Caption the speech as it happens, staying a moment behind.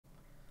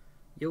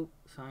Yo,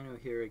 Sino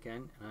here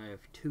again, and I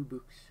have two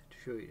books to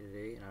show you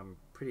today, and I'm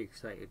pretty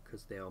excited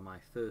because they are my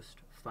first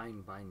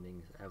fine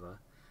bindings ever,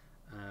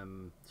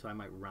 so I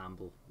might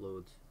ramble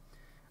loads.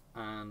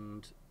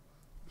 And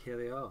here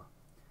they are.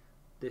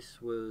 This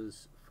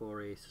was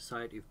for a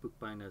Society of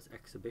Bookbinders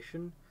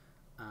exhibition,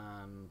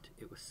 and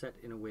it was set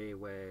in a way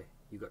where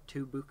you got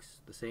two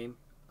books the same,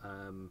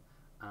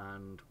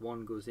 and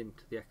one goes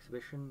into the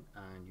exhibition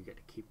and you get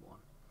to keep one.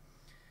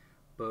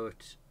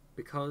 But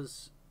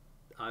because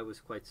I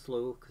was quite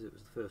slow, because it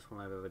was the first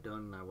one I've ever done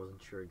and I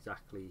wasn't sure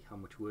exactly how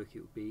much work it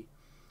would be,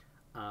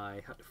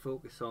 I had to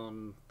focus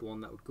on the one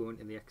that would go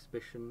into the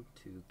exhibition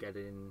to get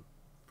in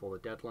for the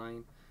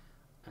deadline,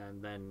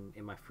 and then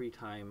in my free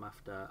time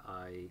after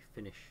I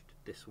finished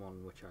this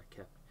one, which I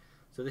kept.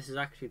 So this is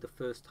actually the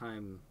first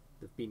time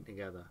they've been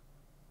together,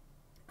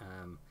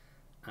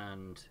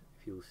 and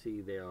if you'll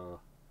see, they are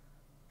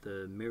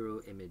the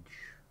mirror image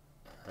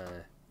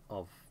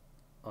of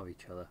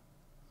each other,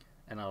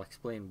 and I'll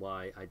explain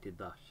why I did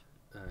that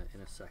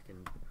in a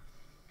second.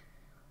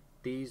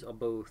 These are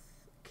both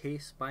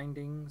case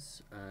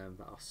bindings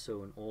that are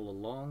sewn all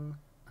along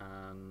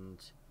and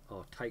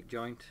are tight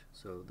joint,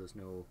 so there's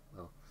no,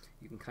 well,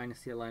 you can kind of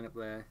see a line up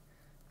there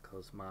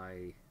because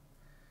my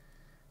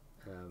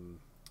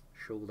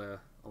shoulder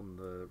on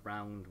the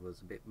round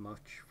was a bit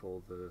much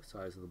for the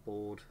size of the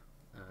board,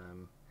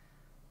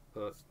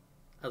 but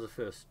as a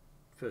first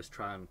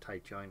try on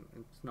tight joint,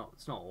 it's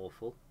not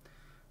awful.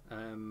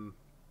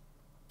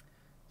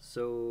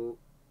 So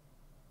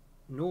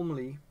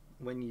normally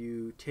when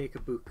you take a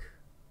book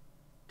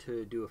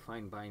to do a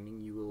fine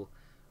binding, you will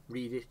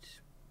read it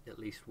at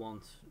least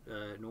once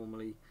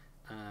normally,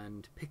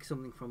 and pick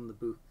something from the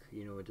book,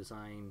 you know, a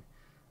design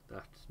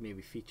that's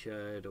maybe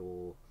featured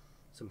or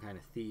some kind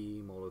of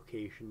theme or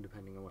location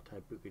depending on what type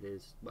of book it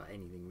is, well,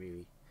 anything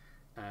really,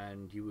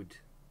 and you would,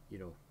 you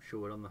know,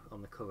 show it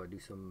on the cover, do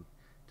some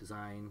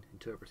design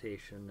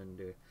interpretation,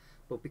 and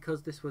but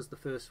because this was the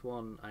first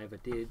one I ever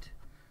did,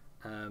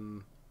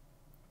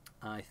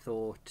 I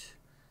thought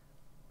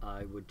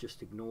I would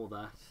just ignore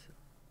that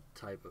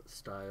type of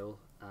style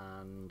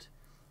and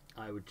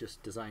I would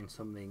just design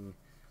something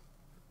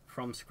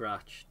from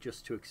scratch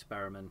just to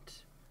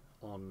experiment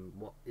on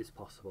what is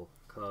possible,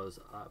 because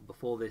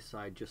before this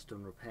I'd just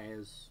done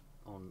repairs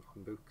on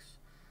books,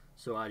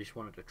 so I just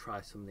wanted to try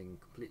something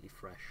completely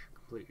fresh,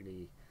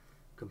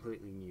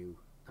 completely new,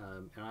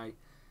 and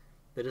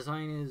the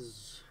design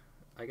is,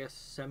 I guess,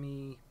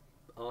 semi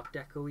art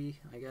deco-y,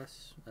 I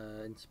guess,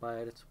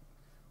 inspired. It's,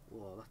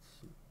 whoa,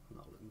 that's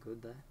not looking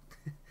good there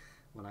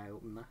when I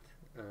open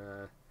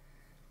that.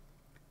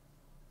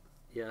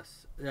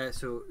 Yes,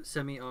 so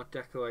semi art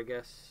deco, I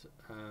guess.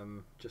 I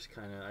just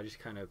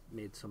kind of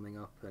made something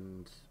up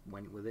and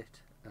went with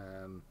it.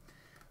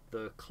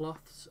 The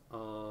cloths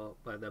are,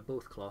 well, they're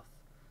both cloth,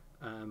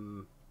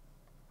 and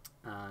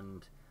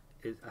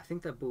I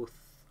think they're both,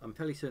 I'm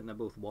fairly certain they're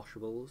both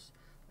washables.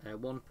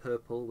 One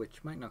purple,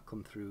 which might not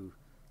come through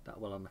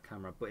that well on the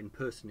camera, but in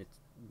person it's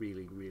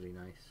really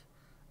nice,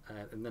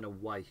 and then a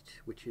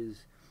white, which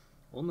is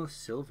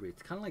almost silvery.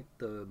 It's kind of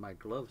like my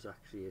gloves,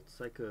 actually. It's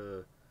like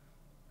a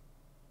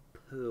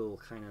pearl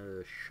kind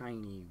of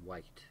shiny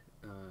white.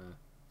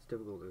 It's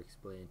difficult to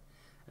explain.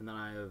 And then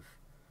I have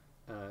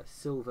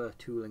silver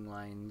tooling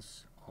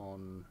lines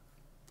on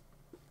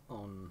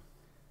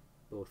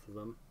both of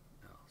them.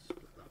 I'll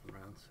split that one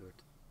around so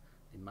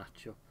they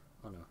match up.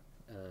 Oh no,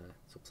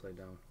 it's upside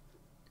down.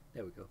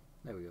 There we go.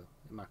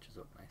 It matches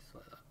up nice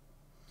like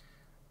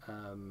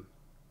that.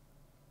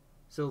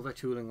 Silver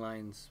tooling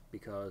lines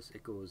because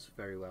it goes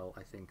very well,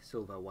 I think.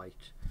 Silver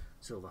white,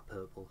 silver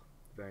purple,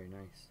 very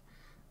nice.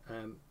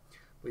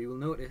 But you will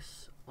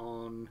notice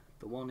on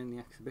the one in the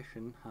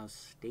exhibition has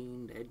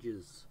stained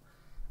edges.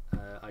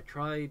 I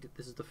tried,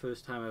 this is the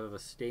first time I've ever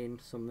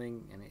stained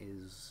something, and it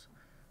is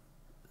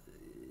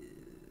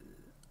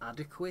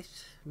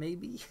adequate,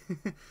 maybe.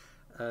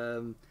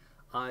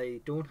 I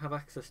don't have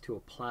access to a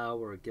plough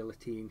or a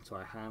guillotine, so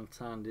I hand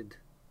sanded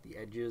the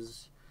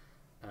edges,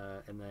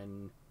 and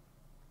then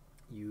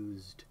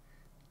used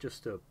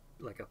just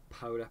like a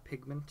powder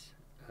pigment,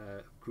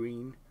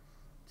 green,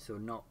 so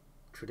not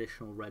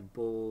traditional Red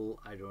Bull.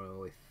 I don't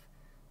know if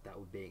that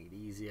would make it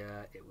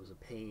easier. It was a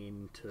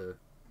pain to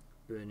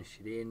burnish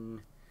it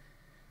in,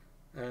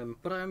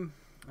 but I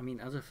mean,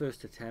 as a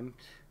first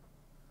attempt,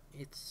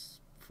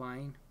 it's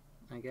fine,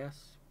 I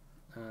guess.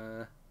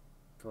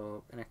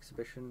 For an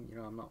exhibition, you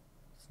know,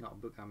 it's not a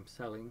book I'm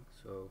selling,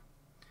 so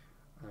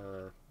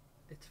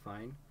it's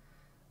fine.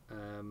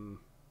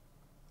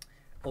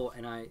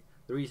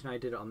 The reason I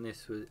did it on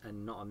this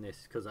and not on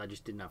this, because I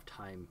just didn't have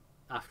time.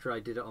 After I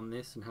did it on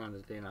this and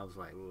handed it in, I was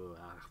like,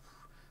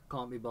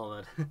 can't be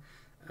bothered.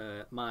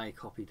 My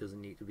copy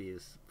doesn't need to be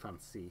as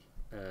fancy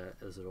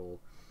as it all,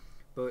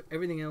 but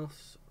everything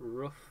else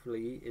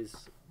roughly is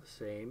the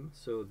same.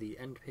 So the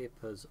end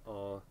papers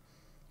are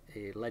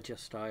a ledger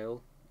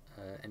style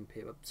end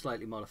paper,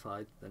 slightly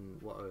modified than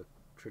what a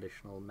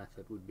traditional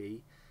method would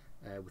be,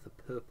 with a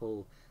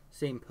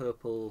same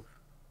purple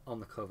on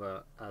the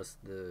cover as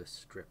the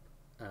strip,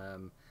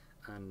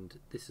 and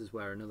this is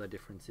where another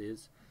difference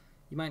is.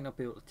 You might not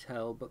be able to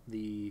tell, but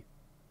the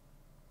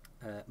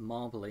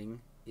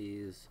marbling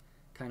is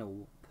kind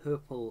of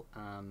purple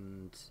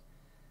and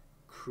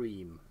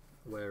cream,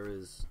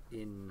 whereas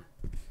in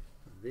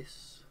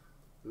this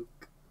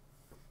book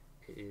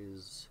it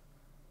is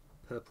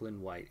purple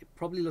and white. It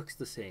probably looks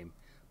the same,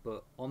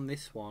 but on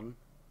this one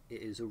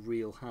it is a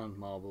real hand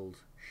marbled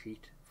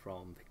sheet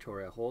from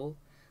Victoria Hall,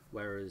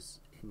 whereas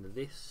in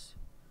this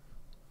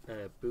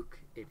book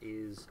it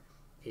is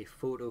a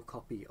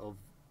photocopy of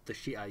the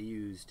sheet I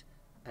used,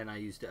 and I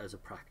used it as a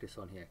practice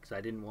on here because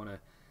I didn't want to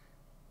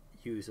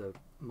use a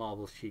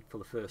marble sheet for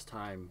the first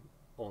time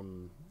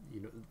on,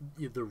 you know,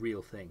 the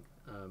real thing,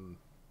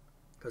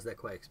 because they're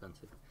quite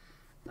expensive.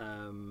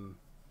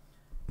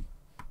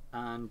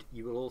 And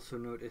you will also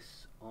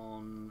notice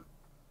on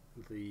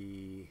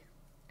the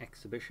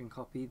exhibition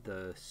copy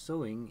the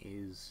sewing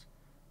is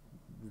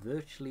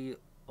virtually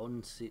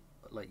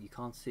like you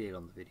can't see it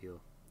on the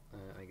video.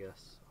 I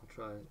guess I'll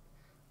try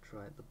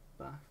at the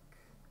back.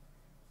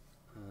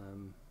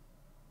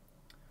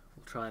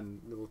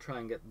 We'll try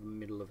and get the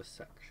middle of a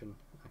section.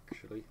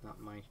 Actually, that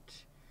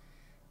might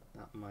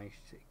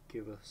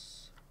give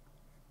us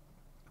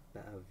a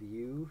better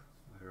view.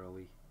 Where are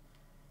we?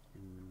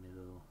 In the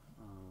middle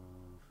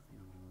of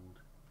the old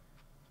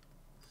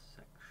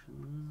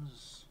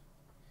sections.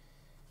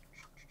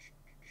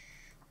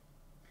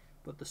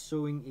 But the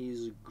sewing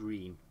is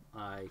green.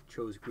 I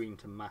chose green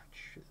to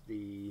match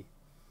the.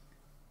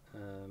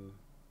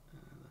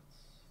 That's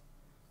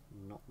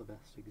not the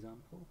best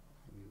example.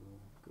 We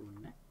will go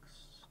next.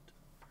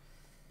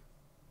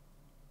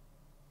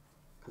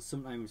 Because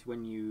sometimes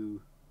when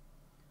you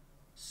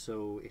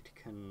sew, it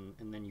can,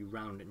 and then you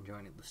round it and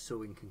join it, the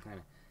sewing can kind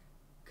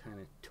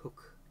of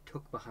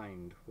tuck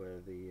behind where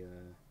the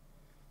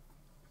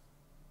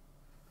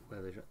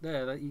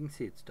there. You can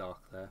see it's dark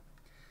there.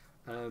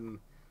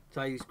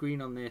 So I use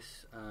green on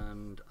this,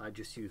 and I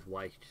just use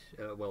white.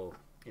 Well,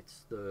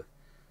 it's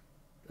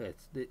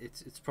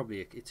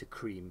probably a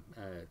cream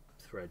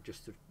thread,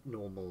 just a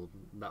normal.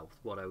 That's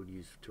what I would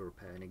use to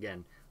repair. And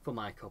again, for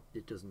my cup,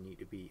 it doesn't need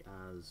to be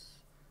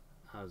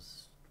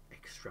as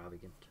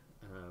extravagant.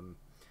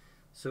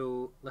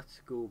 So let's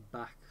go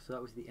back. So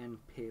that was the end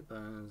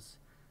papers,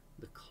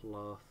 the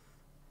cloth.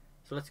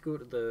 So let's go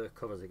to the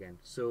covers again.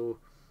 So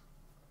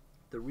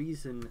the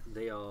reason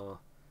they are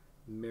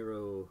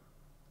mirror,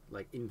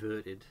 like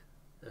inverted,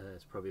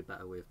 is probably a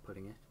better way of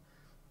putting it,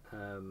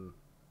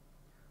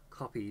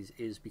 copies,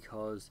 is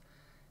because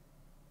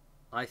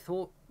I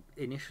thought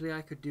initially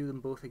I could do them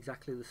both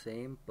exactly the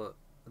same, but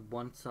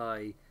once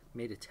I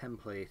made a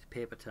template,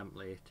 paper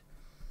template,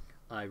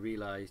 I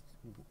realized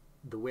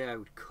the way I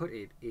would cut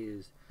it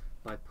is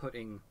by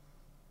putting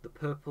the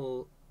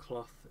purple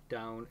cloth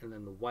down and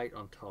then the white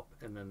on top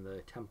and then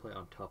the template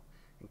on top,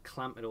 and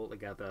clamp it all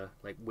together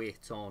like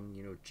weights on,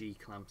 you know, G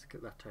clamps,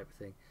 that type of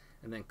thing,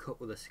 and then cut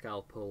with a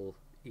scalpel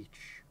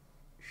each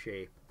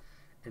shape.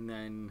 And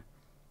then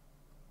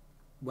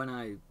when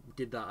I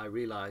did that, I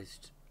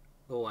realized,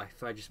 oh,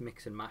 if I just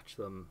mix and match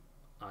them,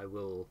 I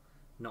will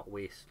not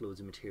waste loads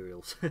of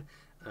materials.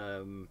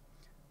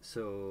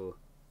 So,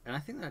 and I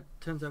think that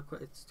turns out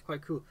it's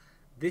quite cool.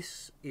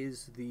 This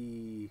is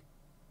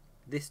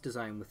this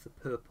design with the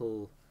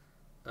purple,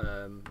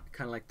 kind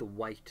of like the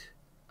white.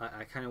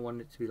 I kind of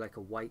wanted it to be like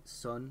a white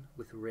sun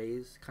with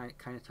rays, kind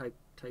of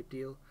type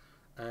deal.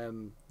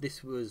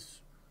 This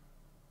was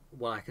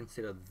what I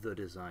consider the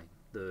design,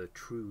 the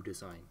true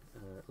design.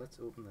 Let's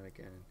open that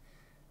again.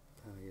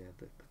 Oh yeah,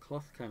 the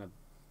cloth kind of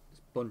is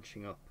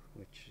bunching up,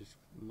 which is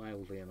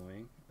mildly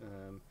annoying,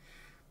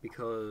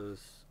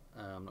 because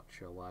I'm not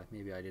sure why.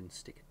 Maybe I didn't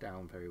stick it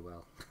down very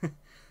well.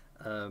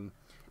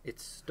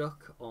 It's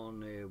stuck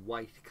on a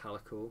white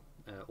calico,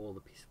 all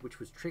the pieces, which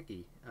was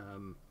tricky,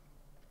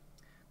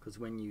 because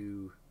when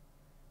you,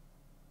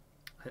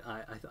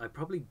 I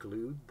probably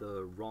glued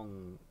the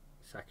wrong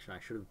section. I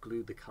should have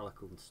glued the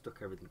calico and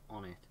stuck everything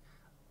on it,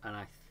 and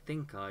I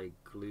think I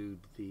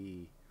glued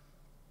the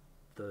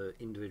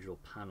individual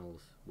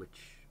panels,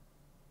 which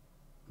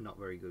not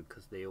very good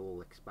because they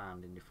all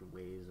expand in different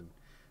ways and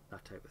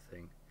that type of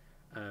thing.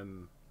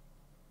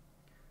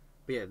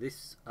 But yeah,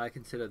 this, I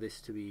consider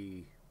this to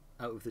be,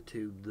 out of the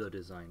two, the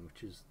design,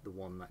 which is the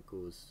one that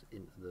goes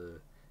into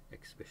the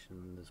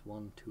exhibition. There's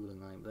one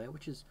tooling line there,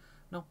 which is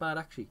not bad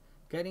actually.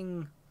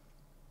 Getting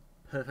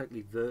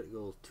perfectly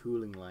vertical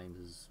tooling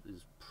lines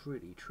is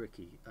pretty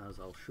tricky, as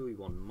I'll show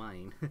you on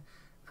mine.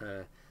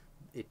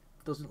 It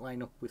doesn't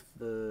line up with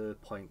the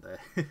point there.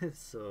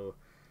 So,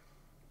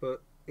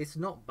 but it's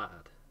not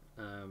bad.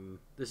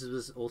 This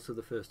was also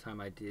the first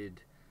time I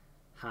did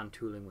hand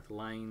tooling with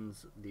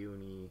lines. The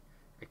only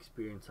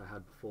experience I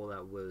had before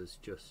that was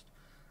just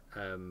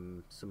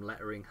some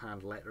lettering,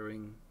 hand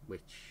lettering,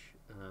 which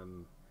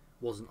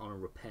wasn't on a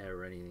repair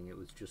or anything. It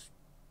was just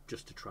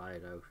to try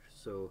it out.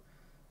 So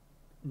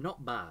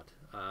not bad,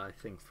 I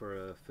think,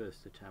 for a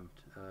first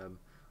attempt.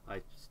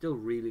 I still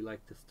really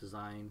like this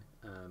design.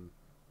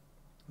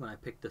 When I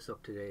picked this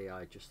up today,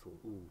 I just thought,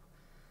 ooh.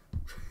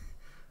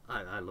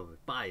 I love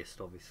it.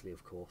 Biased, obviously,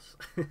 of course.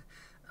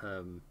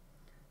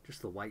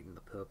 Just the white and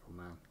the purple,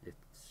 man.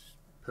 It's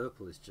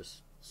purple is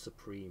just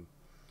supreme,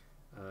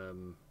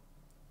 and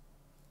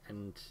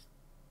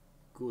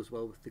goes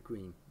well with the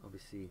green.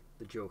 Obviously,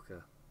 the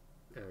Joker,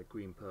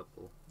 green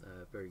purple,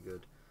 very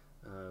good.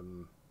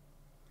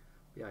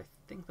 Yeah, I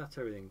think that's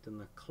everything. Done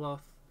the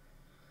cloth,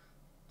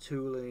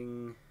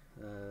 tooling,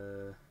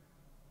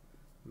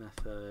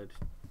 method,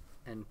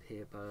 end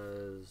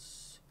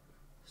papers,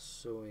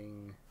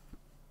 sewing.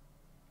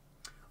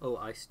 Oh,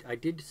 I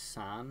did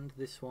sand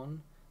this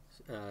one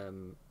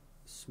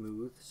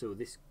smooth, so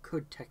this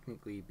could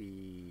technically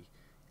be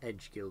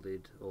edge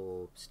gilded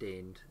or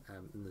stained,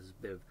 and there's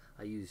a bit of,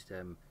 I used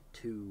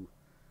 2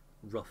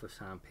 rough of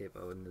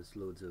sandpaper, and there's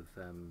loads of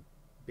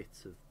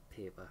bits of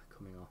paper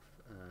coming off,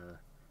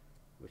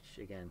 which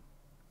again,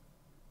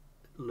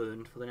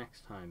 learned for the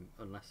next time,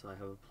 unless I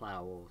have a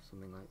plough or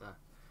something like that.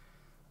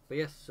 But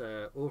yes,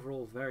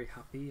 overall very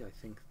happy. I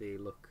think they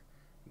look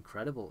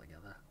incredible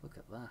together. Look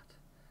at that.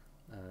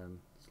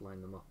 Let's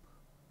line them up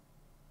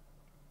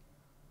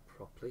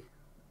properly.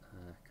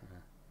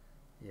 Kinda,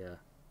 yeah.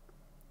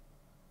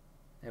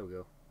 There we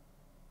go.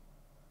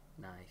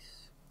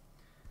 Nice.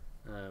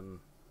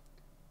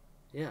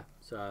 Yeah,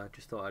 so I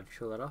just thought I'd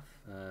show that off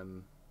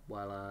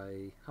while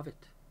I have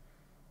it.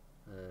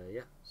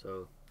 Yeah,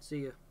 so see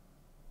you.